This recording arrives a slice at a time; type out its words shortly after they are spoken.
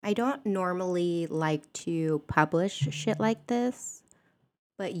I don't normally like to publish shit like this,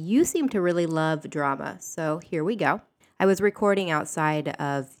 but you seem to really love drama, so here we go. I was recording outside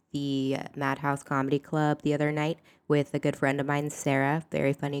of the Madhouse Comedy Club the other night with a good friend of mine, Sarah,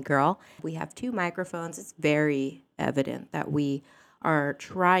 very funny girl. We have two microphones. It's very evident that we are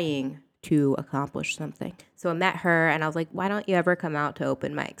trying to accomplish something. So I met her and I was like, why don't you ever come out to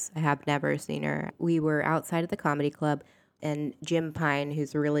open mics? I have never seen her. We were outside of the comedy club and Jim Pine,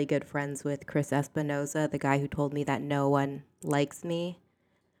 who's really good friends with Chris Espinoza, the guy who told me that no one likes me.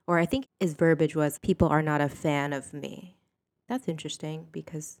 Or I think his verbiage was, people are not a fan of me. That's interesting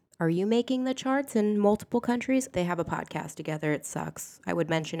because are you making the charts in multiple countries? They have a podcast together. It sucks. I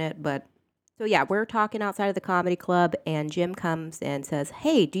would mention it, but... So yeah, we're talking outside of the comedy club and Jim comes and says,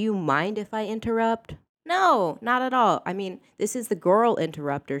 hey, do you mind if I interrupt? No, not at all. I mean, this is the girl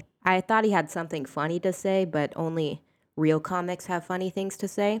interrupter. I thought he had something funny to say, but only real comics have funny things to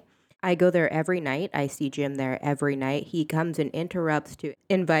say. I go there every night. I see Jim there every night. He comes and interrupts to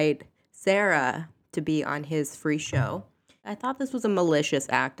invite Sarah to be on his free show. I thought this was a malicious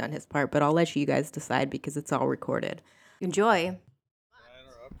act on his part, but I'll let you guys decide because it's all recorded. Enjoy. Can I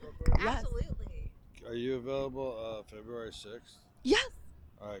interrupt real quick? Yes. Absolutely. Are you available February 6th? Yes.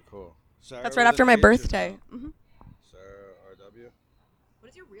 All right, cool. Sarah That's right with after an my H or birthday. no? Mm-hmm. Sarah R.W., What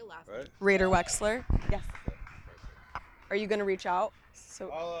is your real last right? Raider Wexler. Yes. Okay, Are you gonna reach out? So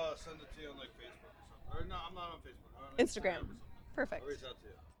perfect. I'll send it to you on like Facebook or something. Or no, I'm not on Facebook. I'm on Instagram. or something. Perfect. I'll reach out to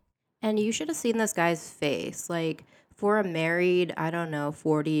you. And you should have seen this guy's face. Like, for a married, I don't know,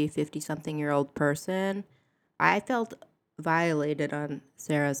 40, 50-something-year-old person, I felt violated on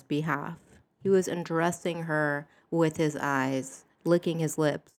Sarah's behalf. He was undressing her with his eyes, licking his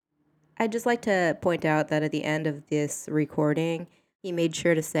lips. I'd just like to point out that at the end of this recording, he made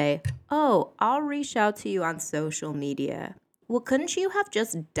sure to say, oh, I'll reach out to you on social media. Well, couldn't you have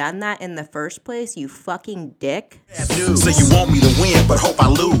just done that in the first place, you fucking dick? Say you want me to win, but hope I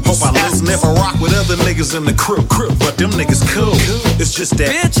lose. Asking if I rock with other niggas in the crew, but them niggas cool. It's just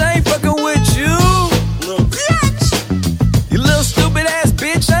that Bitch, I ain't fucking with you. little bitch. You little stupid ass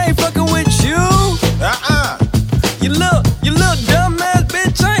bitch, I ain't fucking with you. You little dumb ass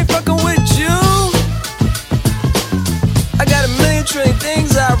bitch, I ain't fucking with you. I got a million trillion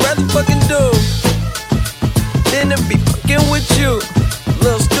things I'd rather fucking do than to be fucking with you.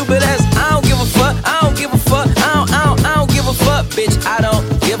 Little stupid ass, I don't give a fuck, I don't give a fuck, I don't give a fuck, bitch. I don't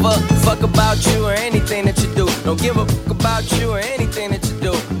give a fuck about you or anything that you do. Don't give a fuck about you or anything.